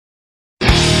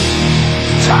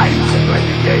Time to play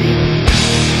the game.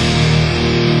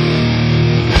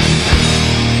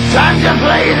 Time to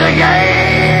play the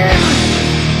game.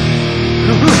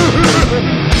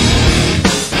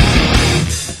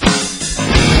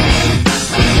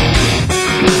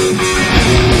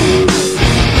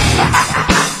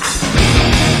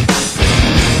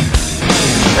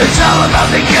 It's all about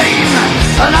the game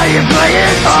and how you play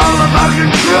it. All about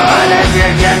control, and if you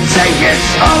can take it,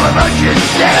 all about your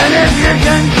debt. And if you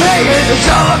can pay it, it's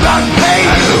all about pain.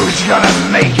 And who's gonna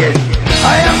make it?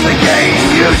 I am the game,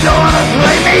 you don't wanna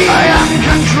play me. I am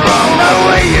control, no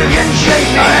way you can shake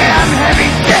me. I am heavy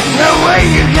debt, no way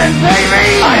you can pay me.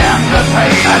 I am the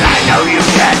pain, and I know you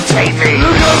can't take me.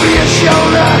 Look over your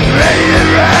shoulder, ready to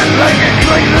run like a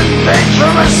Cleveland bitch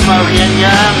from a smoking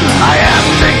gun. I am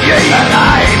the game, and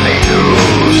I may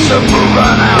lose. So move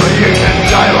on out, you can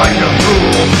die like a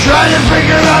fool. Try to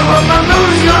figure out what my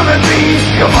move's gonna be.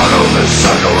 Come on over,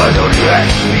 sucker, why don't you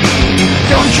ask me?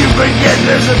 Don't you forget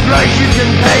there's a price you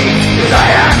can pay. 'Cause I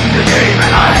am the game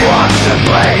and I want to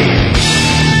play.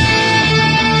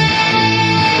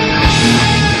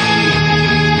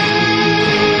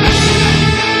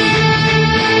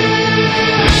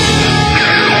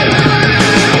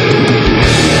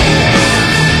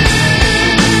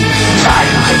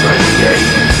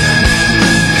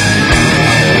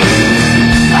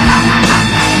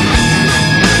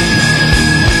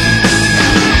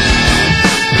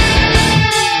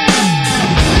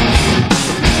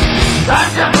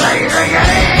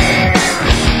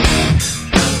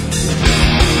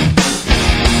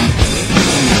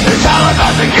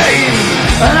 The game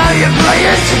and how you play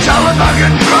it, it's all about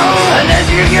control. And if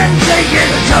you can take it,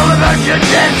 it's all about your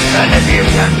debt. And if you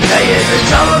can pay it,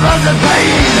 it's all about the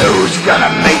pain. Who's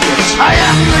gonna make it? I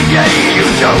am the game, you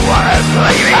don't wanna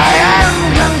play me. I am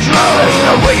control, there's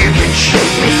no way you can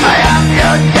shake me. I am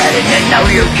your debt and you know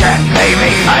you can't pay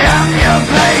me. I am your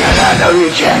pain and I know you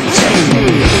can't take me.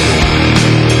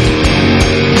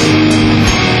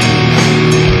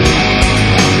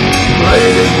 Play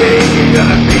the game, you're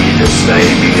gonna be the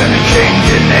same. You're gonna change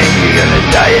your name, you're gonna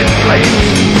die in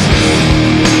flames.